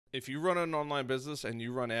If you run an online business and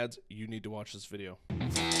you run ads, you need to watch this video.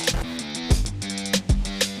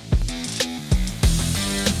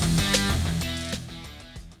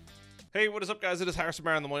 Hey, what is up, guys? It is Harrison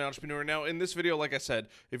Barron, the Millennial Entrepreneur. Now, in this video, like I said,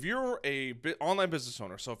 if you're a online business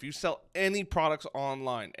owner, so if you sell any products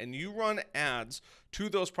online and you run ads to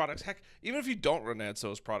those products, heck, even if you don't run ads to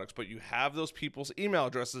those products, but you have those people's email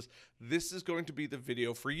addresses, this is going to be the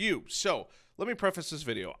video for you. So let me preface this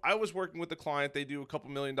video. I was working with a client. They do a couple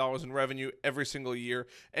 $1 million in revenue every single year,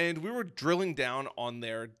 and we were drilling down on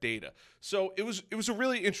their data. So it was a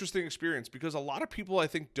really interesting experience because a lot of people, I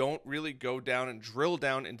think, don't really go down and drill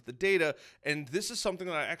down into the data. And this is something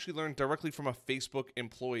that I actually learned directly from a Facebook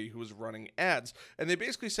employee who was running ads. And they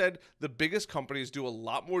basically said the biggest companies do a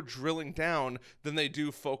lot more drilling down than they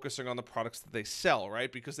do focusing on the products that they sell,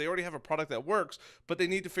 right? Because they already have a product that works, but they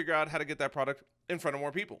need to figure out how to get that product in front of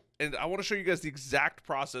more people. And I want to show you guys the exact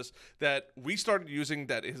process that we started using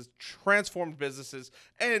that has transformed businesses,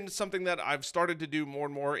 and something that I've started to do more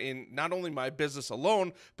and more in not only my business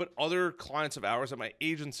alone, but other clients of ours at my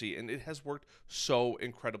agency. And it has worked so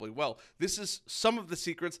incredibly well. This is some of the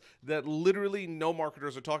secrets that literally no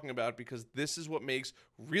marketers are talking about, because this is what makes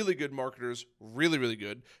really good marketers really, really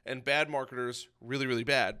good and bad marketers really, really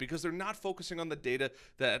bad, because they're not focusing on the data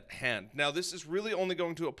at hand. Now, this is really only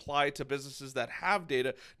going to apply to businesses that have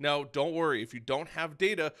data. Now, don't worry. If you don't have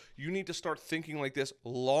data, you need to start thinking like this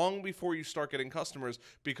long before you start getting customers,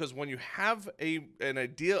 because when you have an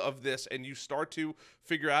idea of this and you start to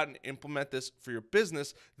figure out and implement this for your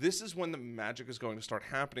business, this is when the magic is going to start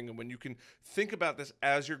happening. And when you can think about this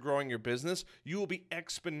as you're growing your business, you will be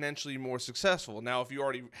exponentially more successful. Now, if you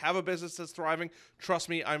already have a business that's thriving, trust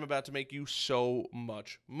me, I'm about to make you so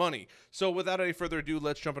much money. So without any further ado,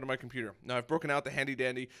 let's jump into my computer. Now, I've broken out the handy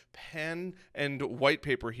dandy pen and white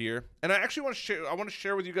paper here, and I actually want to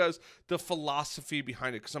share with you guys the philosophy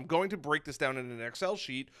behind it, because I'm going to break this down in an Excel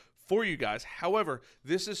sheet for you guys. However,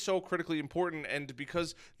 this is so critically important, and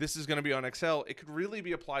because this is going to be on Excel, it could really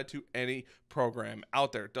be applied to any program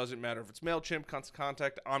out there. It doesn't matter if it's MailChimp, Constant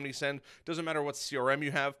Contact, OmniSend, doesn't matter what CRM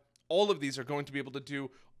you have. All of these are going to be able to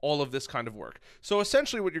do all of this kind of work. So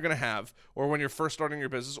essentially what you're going to have, or when you're first starting your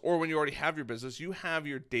business, or when you already have your business, you have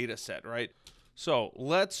your data set, right? So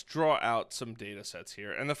let's draw out some data sets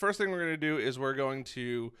here. And the first thing we're going to do is we're going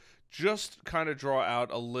to just kind of draw out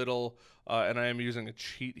a little, and I am using a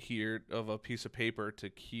cheat here of a piece of paper to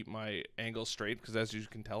keep my angle straight, because as you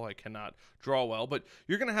can tell, I cannot draw well. But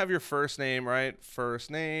you're going to have your first name, right? First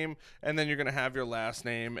name, and then you're going to have your last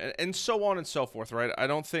name, and so on and so forth, right? I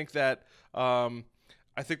don't think that...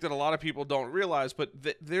 I think that a lot of people don't realize, but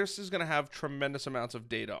this is going to have tremendous amounts of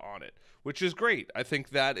data on it, which is great. I think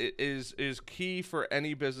that it is key for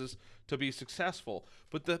any business to be successful.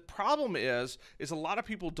 But the problem is a lot of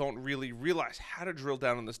people don't really realize how to drill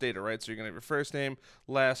down on this data, right? So you're going to have your first name,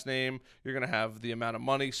 last name, you're going to have the amount of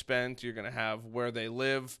money spent, you're going to have where they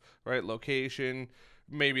live, right? Location.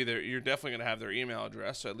 Maybe you're definitely going to have their email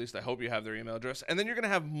address, so at least I hope you have their email address. And then you're going to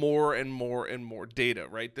have more and more and more data,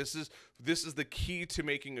 right? This is the key to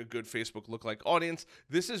making a good Facebook lookalike audience.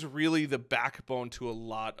 This is really the backbone to a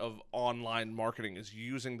lot of online marketing, is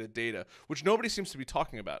using the data, which nobody seems to be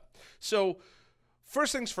talking about. So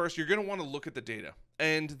first things first, you're going to want to look at the data.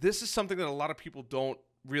 And this is something that a lot of people don't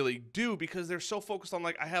really do, because they're so focused on,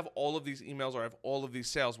 like, I have all of these emails or I have all of these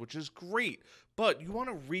sales, which is great, but you want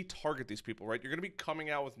to retarget these people, right? You're going to be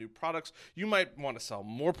coming out with new products. You might want to sell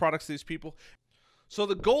more products to these people. So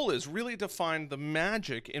the goal is really to find the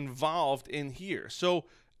magic involved in here. So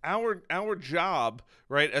our job,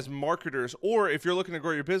 right, as marketers, or if you're looking to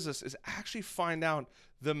grow your business, is actually find out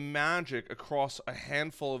the magic across a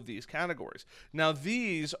handful of these categories. Now,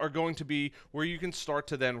 these are going to be where you can start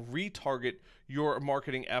to then retarget your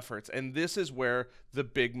marketing efforts. And this is where the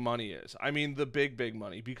big money is. I mean, the big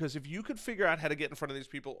money, because if you could figure out how to get in front of these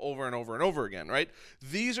people over and over and over again, right?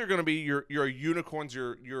 These are going to be your unicorns,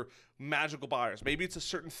 your magical buyers. Maybe it's a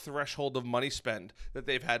certain threshold of money spend that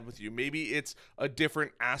they've had with you. Maybe it's a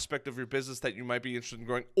different aspect of your business that you might be interested in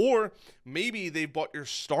growing, or maybe they bought your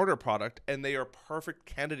starter product and they are perfect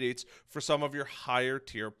candidates for some of your higher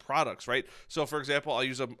tier products, right? So for example, I'll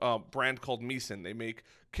use a brand called Meeson. They make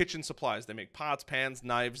kitchen supplies. They make pots, pans,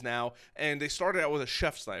 knives now, and they started out with a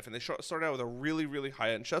chef's knife, and they started out with a really, really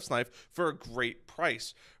high-end chef's knife for a great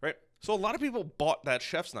price, right? So a lot of people bought that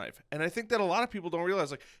chef's knife, and I think that a lot of people don't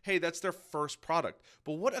realize, like, hey, that's their first product.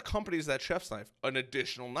 But what accompanies that chef's knife? An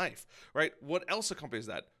additional knife, right? What else accompanies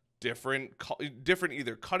that? different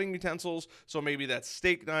either cutting utensils. So maybe that's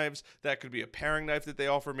steak knives. That could be a paring knife that they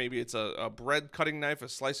offer. Maybe it's a bread cutting knife, a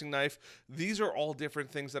slicing knife. These are all different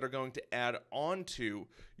things that are going to add on to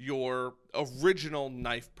your original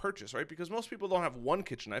knife purchase, right? Because most people don't have one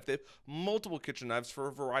kitchen knife. They have multiple kitchen knives for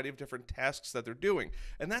a variety of different tasks that they're doing.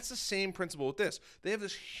 And that's the same principle with this. They have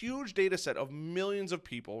this huge data set of millions of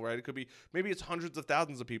people, right? It could be, maybe it's hundreds of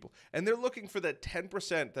thousands of people. And they're looking for that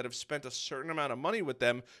 10% that have spent a certain amount of money with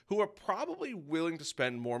them, who are probably willing to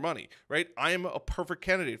spend more money, right? I am a perfect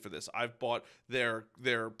candidate for this. I've bought their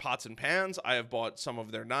pots and pans. I have bought some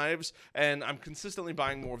of their knives, and I'm consistently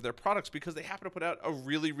buying more of their products because they happen to put out a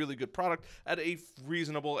really, really good product at a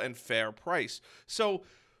reasonable and fair price. So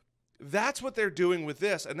that's what they're doing with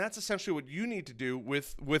this, and that's essentially what you need to do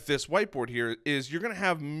with this whiteboard here. Is you're going to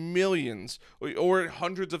have millions or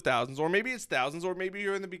hundreds of thousands, or maybe it's thousands, or maybe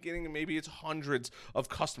you're in the beginning and maybe it's hundreds of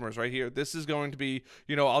customers right here. This is going to be,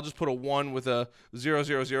 I'll just put a 1 with a 000,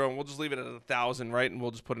 and we'll just leave it at 1,000, right? And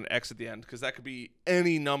we'll just put an X at the end, because that could be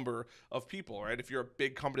any number of people, right? If you're a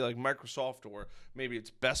big company like Microsoft, or maybe it's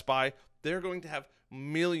Best Buy, they're going to have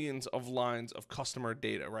millions of lines of customer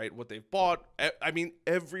data, right? What they've bought, I mean,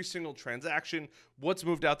 every single transaction, what's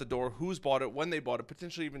moved out the door, who's bought it, when they bought it,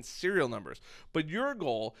 potentially even serial numbers. But your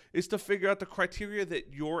goal is to figure out the criteria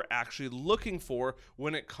that you're actually looking for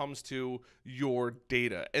when it comes to your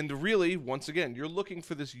data. And really, once again, you're looking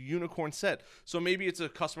for this unicorn set. So maybe it's a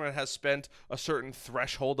customer that has spent a certain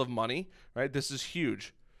threshold of money, right? This is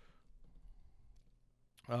huge.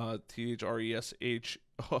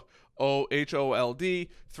 THRESHOLD,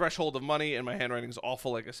 threshold of money, and my handwriting is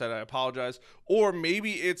awful. Like I said, I apologize. Or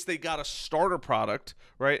maybe it's they got a starter product,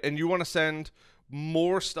 right? And you want to send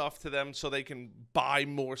more stuff to them so they can buy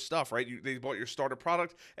more stuff, right? They bought your starter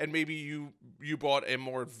product, and maybe you bought a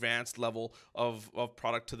more advanced level of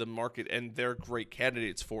product to the market, and they're great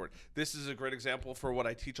candidates for it. This is a great example for what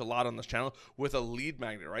I teach a lot on this channel with a lead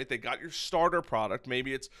magnet, right? They got your starter product.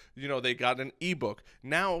 Maybe it's, they got an ebook.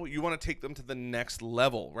 Now you want to take them to the next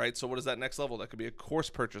level, right? So what is that next level? That could be a course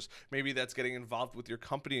purchase. Maybe that's getting involved with your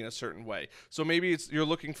company in a certain way. So maybe you're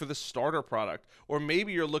looking for the starter product, or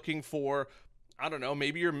maybe you're looking for, I don't know,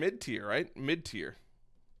 maybe you're mid-tier, right? Mid-tier.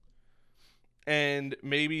 And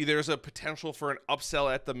maybe there's a potential for an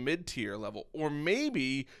upsell at the mid-tier level. Or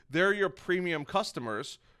maybe they're your premium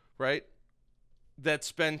customers, right, that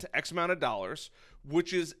spend X amount of dollars,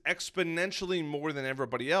 which is exponentially more than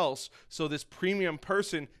everybody else. So this premium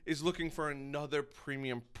person is looking for another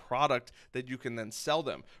premium product that you can then sell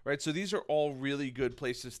them, right? So these are all really good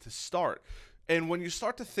places to start. And when you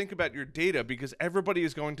start to think about your data, because everybody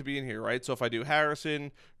is going to be in here, right? So if I do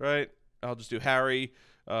Harrison, right, I'll just do Harry,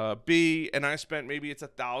 B, and I spent, maybe it's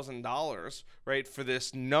 $1,000, right, for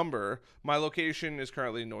this number. My location is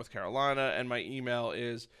currently in North Carolina, and my email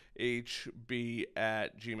is hb@gmail.com,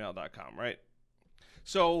 right?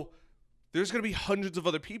 So there's going to be hundreds of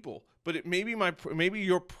other people, but maybe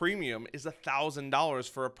your premium is $1,000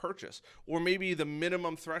 for a purchase, or maybe the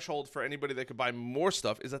minimum threshold for anybody that could buy more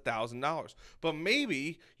stuff is $1,000. But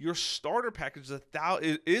maybe your starter package is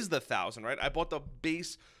the $1,000, right? I bought the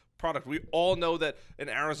base product. We all know that an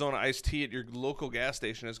Arizona iced tea at your local gas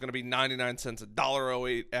station is going to be 99 cents,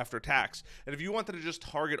 $1.08 after tax. And if you wanted to just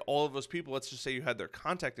target all of those people, let's just say you had their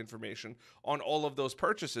contact information on all of those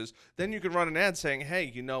purchases, then you could run an ad saying, hey,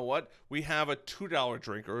 you know what? We have a $2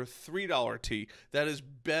 drink or a $3 tea that is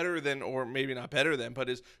better than, or maybe not better than, but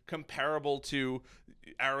is comparable to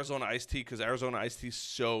Arizona iced tea, because Arizona iced tea is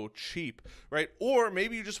so cheap, right? Or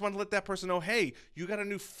maybe you just want to let that person know, hey, you got a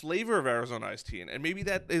new flavor of Arizona iced tea, and maybe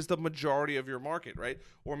that is the majority of your market, right?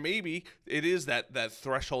 Or maybe it is that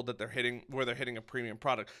threshold that they're hitting, where they're hitting a premium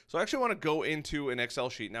product. So I actually want to go into an Excel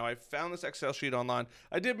sheet. Now, I found this Excel sheet online.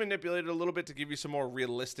 I did manipulate it a little bit to give you some more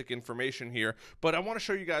realistic information here, but I want to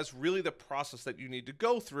show you guys really the process that you need to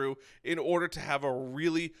go through in order to have a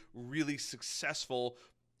really, really successful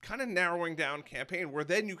kind of narrowing down campaign, where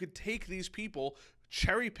then you could take these people,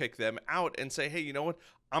 cherry pick them out, and say, hey, you know what?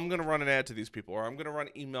 I'm going to run an ad to these people, or I'm going to run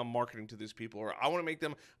email marketing to these people, or I want to make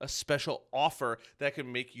them a special offer that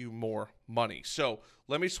can make you more money. So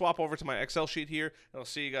let me swap over to my Excel sheet here, and I'll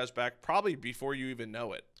see you guys back probably before you even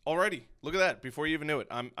know it. Alrighty, look at that. Before you even knew it,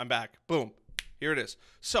 I'm back. Boom. Here it is.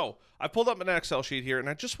 So I pulled up an Excel sheet here, and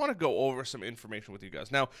I just want to go over some information with you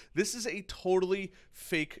guys. Now, this is a totally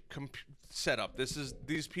fake setup.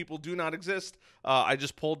 These people do not exist. I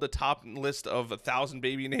just pulled the top list of 1,000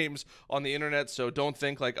 baby names on the internet, so don't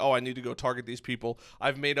think like, oh, I need to go target these people.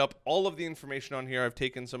 I've made up all of the information on here. I've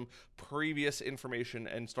taken some previous information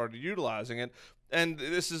and started utilizing it. And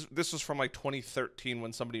this was from like 2013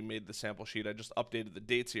 when somebody made the sample sheet. I just updated the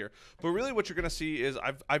dates here. But really what you're going to see is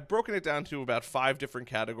I've broken it down to about 5 different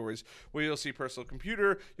categories where you'll see personal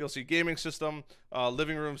computer, you'll see gaming system,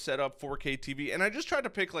 living room setup, 4K TV. And I just tried to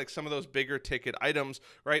pick like some of those bigger ticket items,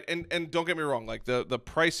 right? And don't get me wrong, like the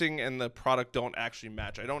pricing and the product don't actually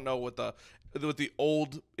match. I don't know what the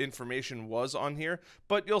old information was on here,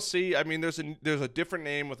 but you'll see, I mean, there's a different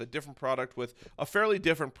name with a different product with a fairly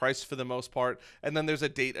different price for the most part, and then there's a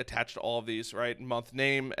date attached to all of these, right? Month,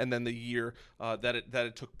 name, and then the year that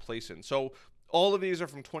it took place in. So all of these are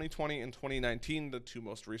from 2020 and 2019, the 2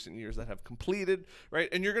 most recent years that have completed, right?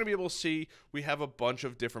 And you're going to be able to see we have a bunch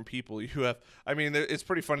of different people. You have, I mean, it's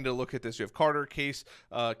pretty funny to look at this. You have Carter, Case,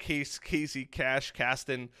 Casey, Cash,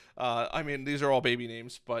 Caston. I mean, these are all baby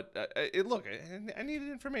names, but look, I needed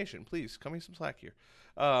information. Please, cut me some slack here.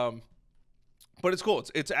 But it's cool.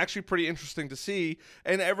 It's actually pretty interesting to see,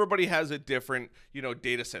 and everybody has a different,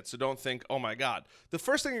 data set. So don't think, oh my God. The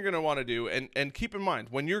first thing you're going to want to do, and keep in mind,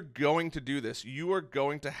 when you're going to do this, you are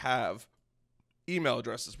going to have email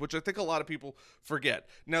addresses, which I think a lot of people forget.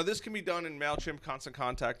 Now, this can be done in MailChimp, Constant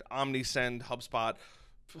Contact, OmniSend, HubSpot,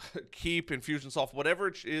 Keep, Infusionsoft, whatever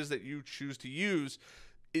it is that you choose to use.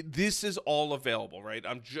 This is all available, right?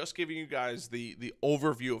 I'm just giving you guys the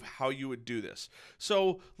overview of how you would do this.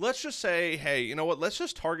 So let's just say, hey, you know what? Let's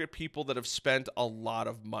just target people that have spent a lot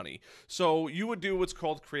of money. So you would do what's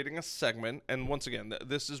called creating a segment. And once again,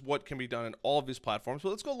 this is what can be done in all of these platforms.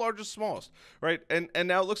 But let's go largest, smallest, right? And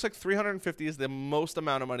now it looks like 350 is the most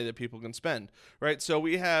amount of money that people can spend, right? So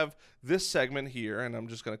we have this segment here, and I'm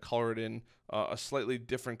just going to color it in a slightly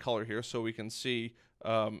different color here so we can see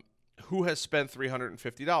who has spent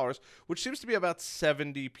 $350, which seems to be about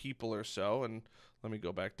 70 people or so. And let me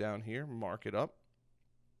go back down here, mark it up.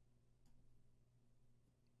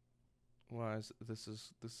 Why is this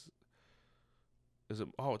is it?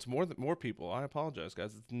 Oh, it's more people. I apologize,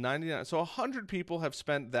 guys. It's 99. So 100 people have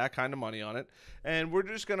spent that kind of money on it, and we're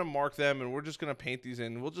just gonna mark them, and we're just gonna paint these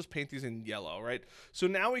in. We'll just paint these in yellow, right? So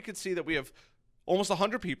now we can see that we have almost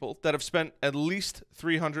 100 people that have spent at least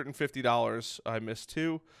 $350. I missed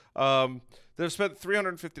 2. That have spent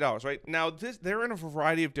 $350, right? Now, they're in a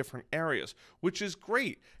variety of different areas, which is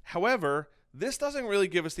great. However, this doesn't really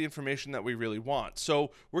give us the information that we really want.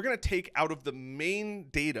 So we're going to take out of the main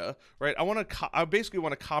data, right? I basically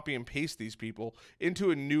want to copy and paste these people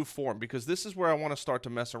into a new form, because this is where I want to start to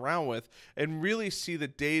mess around with and really see the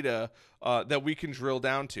data that we can drill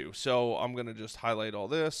down to. So I'm going to just highlight all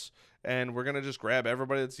this, and we're going to just grab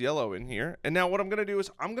everybody that's yellow in here. And now what I'm going to do is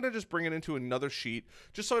I'm going to just bring it into another sheet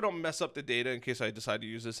just so I don't mess up the data in case I decide to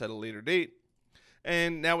use this at a later date.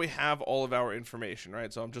 And now we have all of our information,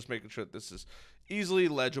 right? So I'm just making sure that this is easily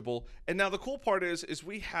legible. And now the cool part is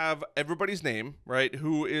we have everybody's name, right,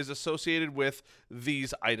 who is associated with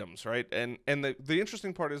these items, right? And the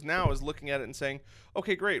interesting part is now is looking at it and saying,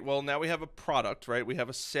 okay, great. Well, now we have a product, right? We have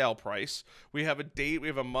a sale price. We have a date. We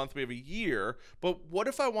have a month. We have a year. But what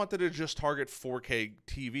if I wanted to just target 4K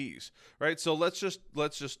TVs, right? So let's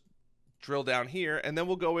just drill down here, and then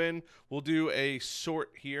we'll go in, we'll do a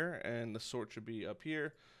sort here, and the sort should be up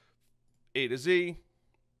here, A to Z,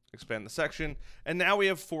 expand the section, and now we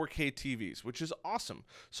have 4K TVs, which is awesome.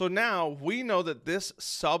 So now we know that this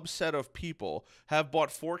subset of people have bought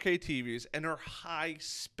 4K TVs and are high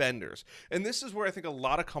spenders. And this is where I think a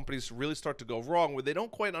lot of companies really start to go wrong, where they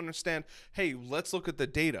don't quite understand, hey, let's look at the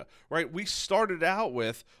data, right? We started out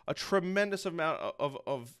with a tremendous amount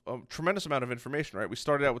of information, right? We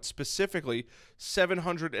started out with specifically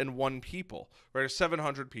 701 people, right? Or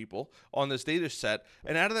 700 people on this data set.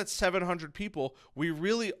 And out of that 700 people, we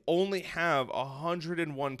really only have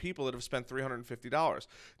 101 people that have spent $350.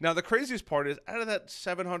 Now, the craziest part is out of that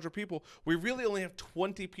 700 people, we really only have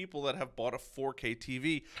 20 people that have bought a 4K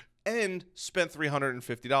TV and spent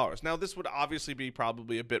 $350. Now, this would obviously be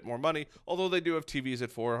probably a bit more money, although they do have TVs at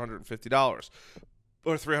 $450.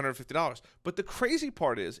 Or $350. But the crazy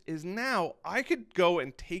part is now I could go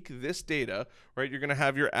and take this data, right? You're going to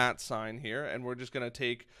have your @ sign here, and we're just going to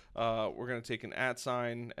take an @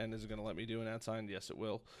 sign, and is it going to let me do an @ sign? Yes, it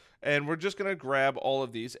will. And we're just going to grab all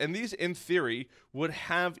of these, and these in theory would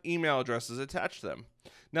have email addresses attached to them.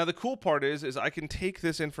 Now, the cool part is I can take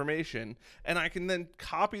this information and I can then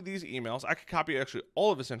copy these emails. I could copy actually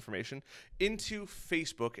all of this information into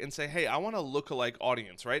Facebook and say, hey, I want a lookalike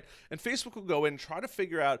audience, right? And Facebook will go in and try to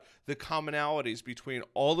figure out the commonalities between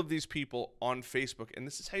all of these people on Facebook. And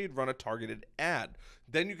this is how you'd run a targeted ad.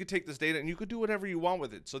 Then you could take this data and you could do whatever you want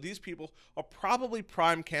with it. So these people are probably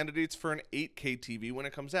prime candidates for an 8K TV when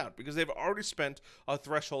it comes out, because they've already spent a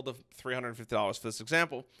threshold of $350 for this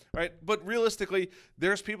example, right? But realistically,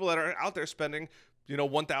 there's people that are out there spending, you know,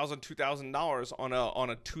 $1,000, $2,000 on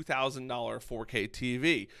a $2,000 4K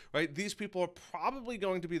TV, right? These people are probably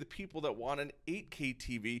going to be the people that want an 8K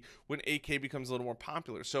TV when 8K becomes a little more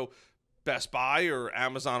popular. So Best Buy or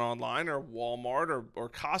Amazon Online or Walmart or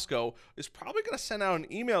Costco is probably going to send out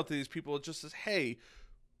an email to these people that just says, hey,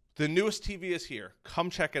 the newest TV is here.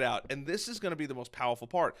 Come check it out. And this is going to be the most powerful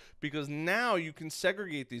part, because now you can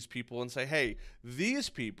segregate these people and say, hey, these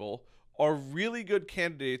people are really good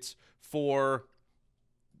candidates for,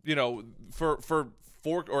 you know, for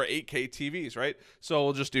 4 or 8K TVs, right? So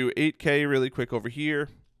we'll just do 8K really quick over here.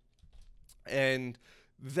 And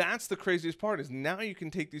that's the craziest part, is now you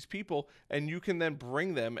can take these people and you can then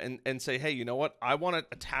bring them and say, hey, you know what? I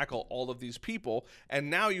want to tackle all of these people.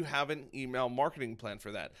 And now you have an email marketing plan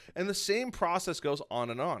for that. And the same process goes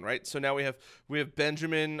on and on, right? So now we have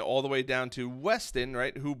Benjamin all the way down to Weston,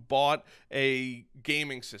 right, who bought a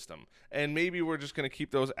gaming system. And maybe we're just going to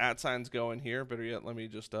keep those @ signs going here. Better yet, let me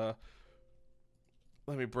just let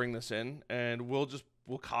me bring this in, and we'll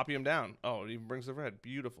copy them down. Oh, it even brings the red.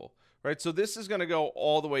 Beautiful. Right, so this is going to go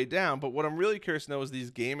all the way down, but what I'm really curious to know is these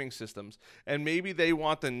gaming systems, and maybe they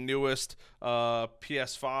want the newest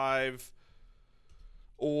PS5,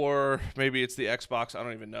 or maybe it's the Xbox. I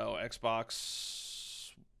don't even know. Xbox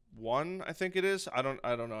One, I think it is. I don't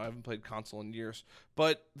know. I haven't played console in years.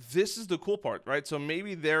 But this is the cool part, right? So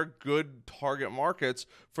maybe they're good target markets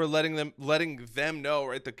for letting them know,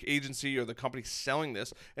 right? The agency or the company selling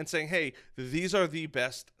this and saying, hey, these are the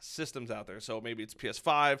best systems out there. So maybe it's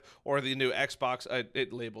PS5 or the new Xbox.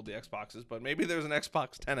 It labeled the Xboxes, but maybe there's an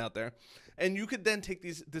Xbox 10 out there. And you could then take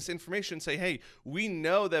this information and say, hey, we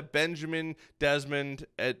know that Benjamin, Desmond,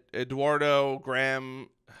 Eduardo, Graham,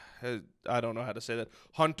 I don't know how to say that,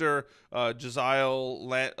 Hunter, Josiel,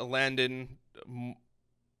 Landon,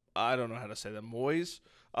 I don't know how to say that, Moyes,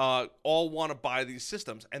 all want to buy these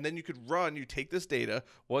systems. And then you take this data,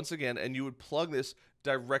 once again, and you would plug this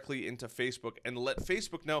directly into Facebook and let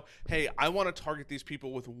Facebook know, hey, I want to target these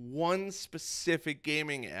people with one specific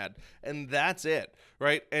gaming ad, and that's it,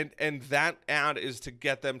 right? And that ad is to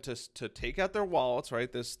get them to take out their wallets,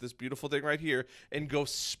 right? This beautiful thing right here, and go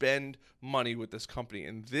spend money with this company.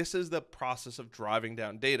 And this is the process of driving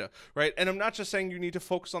down data, right? And I'm not just saying you need to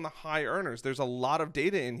focus on the high earners. There's a lot of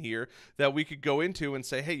data in here that we could go into and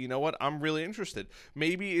say, hey, you know what? I'm really interested.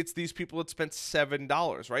 Maybe it's these people that spent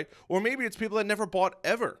 $7, right? Or maybe it's people that never bought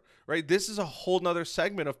ever, right? This is a whole nother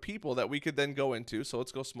segment of people that we could then go into. So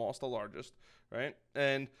let's go smallest to largest, right?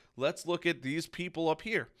 And let's look at these people up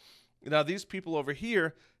here. Now, these people over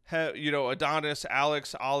here have, you know, Adonis,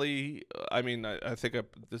 Alex, Ali. I mean, I think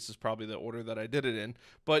this is probably the order that I did it in.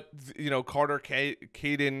 But, you know, Carter,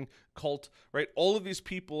 Caden, Colt, right? All of these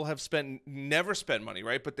people have never spent money,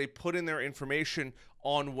 right? But they put in their information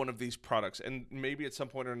on one of these products, and maybe at some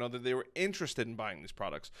point or another they were interested in buying these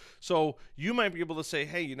products. So you might be able to say,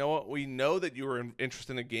 hey, you know what? We know that you were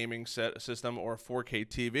interested in a gaming system or a 4K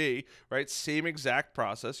TV, right? Same exact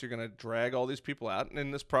process. You're going to drag all these people out, and in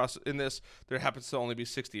this there happens to only be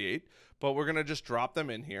 68, but we're going to just drop them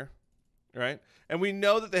in here, right? And we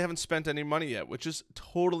know that they haven't spent any money yet, which is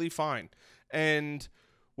totally fine. And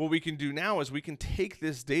what we can do now is we can take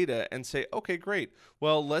this data and say, okay, great.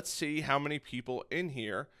 Well, let's see how many people in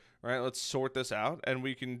here, right? Let's sort this out, and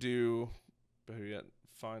we can do, better yet,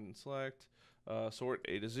 find and select, sort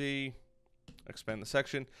A to Z, expand the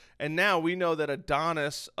section. And now we know that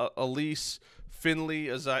Adonis, Elise, Finley,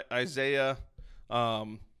 Isaiah,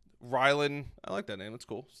 Rylan, I like that name, that's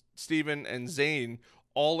cool, Steven, and Zane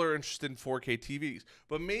all are interested in 4K TVs.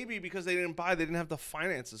 But maybe because they didn't have the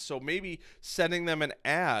finances. So maybe sending them an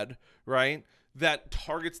ad, right, that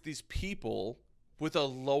targets these people with a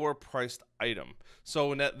lower priced item.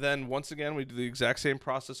 So then once again, we do the exact same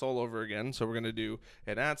process all over again. So we're going to do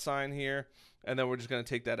an ad sign here, and then we're just going to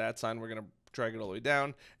take that ad sign, we're going to drag it all the way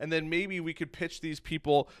down, and then maybe we could pitch these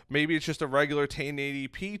people, maybe it's just a regular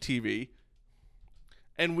 1080p TV,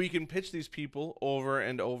 and we can pitch these people over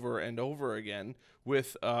and over and over again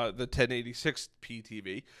with the 1086p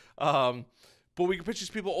TV. But we can pitch these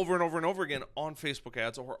people over and over and over again on Facebook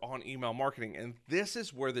ads or on email marketing. And this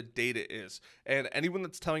is where the data is. And anyone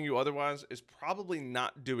that's telling you otherwise is probably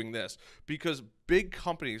not doing this, because big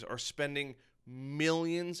companies are spending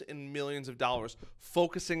millions and millions of dollars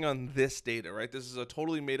focusing on this data, right? This is a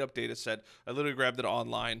totally made up data set. I literally grabbed it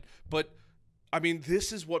online. But I mean,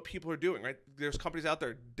 this is what people are doing, right? There's companies out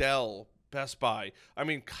there, Dell, Best Buy, I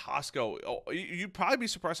mean, Costco. Oh, you'd probably be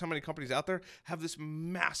surprised how many companies out there have this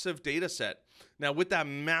massive data set. Now, with that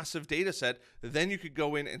massive data set, then you could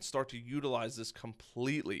go in and start to utilize this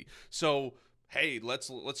completely. So, hey, let's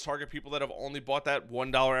target people that have only bought that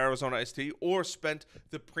 $1 Arizona iced tea or spent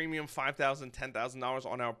the premium $5,000, $10,000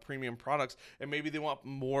 on our premium products, and maybe they want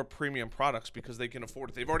more premium products because they can afford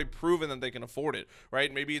it. They've already proven that they can afford it,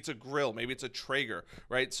 right? Maybe it's a grill, maybe it's a Traeger,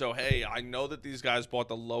 right? So, hey, I know that these guys bought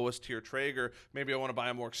the lowest tier Traeger. Maybe I want to buy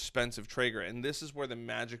a more expensive Traeger, and this is where the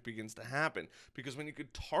magic begins to happen, because when you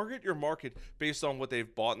could target your market based on what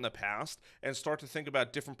they've bought in the past and start to think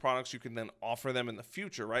about different products you can then offer them in the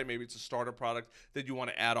future, right? Maybe it's a starter product that you want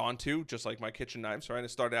to add on to, just like my kitchen knives, right? I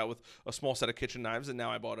started out with a small set of kitchen knives, and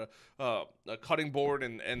now I bought a cutting board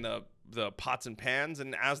and the pots and pans,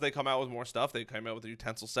 and as they come out with more stuff, they come out with a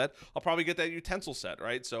utensil set. I'll probably get that utensil set,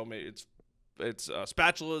 right? So maybe it's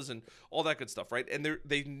spatulas and all that good stuff, right? And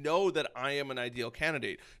they know that I am an ideal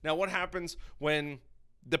candidate. Now, what happens when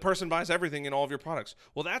the person buys everything in all of your products?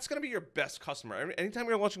 Well, that's going to be your best customer. Anytime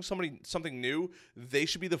you're launching something new, they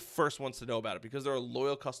should be the first ones to know about it because they're a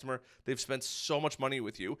loyal customer. They've spent so much money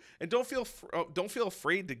with you, and don't feel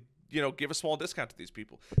afraid to give a small discount to these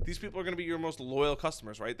people. These people are going to be your most loyal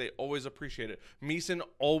customers, right? They always appreciate it. Meeson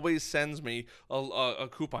always sends me a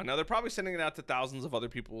coupon. Now, they're probably sending it out to thousands of other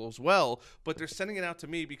people as well, but they're sending it out to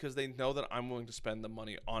me because they know that I'm willing to spend the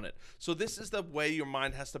money on it. So this is the way your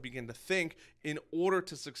mind has to begin to think in order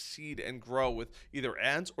to succeed and grow with either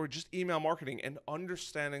ads or just email marketing and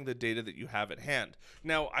understanding the data that you have at hand.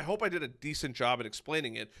 Now, I hope I did a decent job at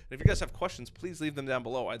explaining it. And if you guys have questions, please leave them down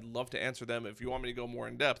below. I'd love to answer them if you want me to go more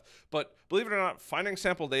in depth. But believe it or not, finding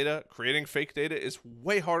sample data, creating fake data is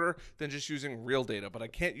way harder than just using real data. But I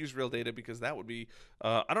can't use real data because that would be,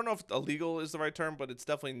 I don't know if illegal is the right term, but it's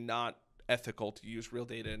definitely not ethical to use real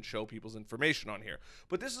data and show people's information on here.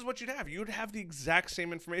 But this is what you'd have. You'd have the exact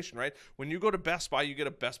same information, right? When you go to Best Buy, you get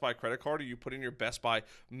a Best Buy credit card, or you put in your Best Buy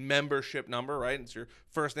membership number, right? It's your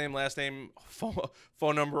first name, last name,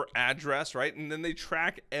 phone number, address, right? And then they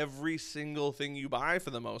track every single thing you buy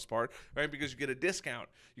for the most part, right? Because you get a discount.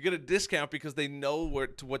 You get a discount because they know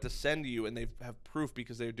what to send you, and they have proof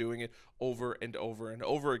because they're doing it over and over and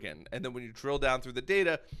over again. And then when you drill down through the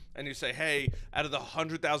data and you say, hey, out of the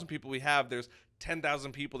 100,000 people we have, there's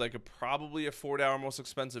 10,000 people that could probably afford our most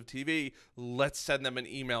expensive TV. Let's send them an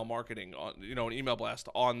email marketing on, an email blast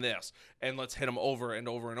on this, and let's hit them over and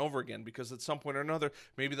over and over again, because at some point or another,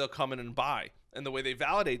 maybe they'll come in and buy. And the way they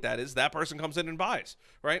validate that is that person comes in and buys,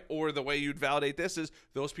 right? Or the way you'd validate this is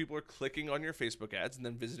those people are clicking on your Facebook ads and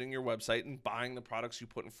then visiting your website and buying the products you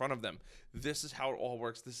put in front of them. This is how it all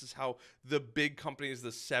works. This is how the big companies,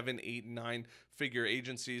 the 7, 8, 9 figure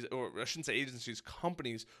agencies, or I shouldn't say agencies,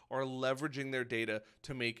 companies are leveraging their data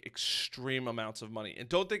to make extreme amounts of money. And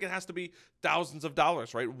don't think it has to be thousands of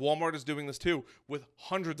dollars, right? Walmart is doing this too with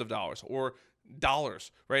hundreds of dollars or dollars,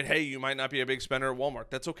 right? Hey, you might not be a big spender at Walmart.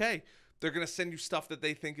 That's okay. They're going to send you stuff that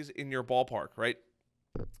they think is in your ballpark, right?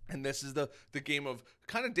 And this is the game of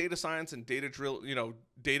kind of data science and data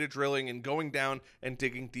drilling and going down and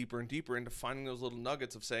digging deeper and deeper into finding those little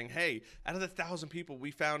nuggets of saying, hey, out of the 1,000 people,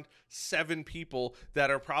 we found 7 people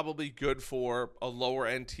that are probably good for a lower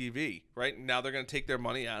end TV, right? Now they're going to take their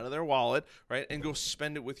money out of their wallet, right, and go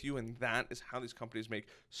spend it with you. And that is how these companies make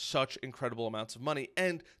such incredible amounts of money.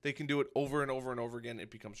 And they can do it over and over and over again.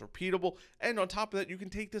 It becomes repeatable. And on top of that, you can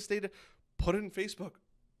take this data, put it in Facebook,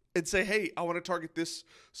 and say, hey, I want to target this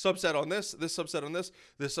subset on this subset on this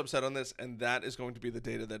subset on this, and that is going to be the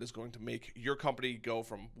data that is going to make your company go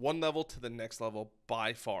from one level to the next level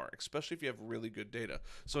by far, especially if you have really good data.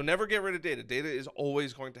 So never get rid of data. Data is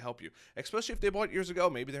always going to help you, especially if they bought years ago.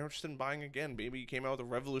 Maybe they're interested in buying again. Maybe you came out with a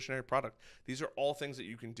revolutionary product. These are all things that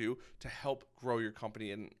you can do to help grow your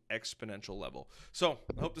company at an exponential level. So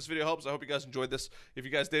I hope this video helps. I hope you guys enjoyed this. If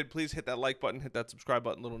you guys did, please hit that like button, hit that subscribe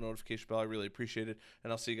button, little notification bell. I really appreciate it,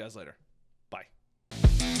 and I'll see you guys later.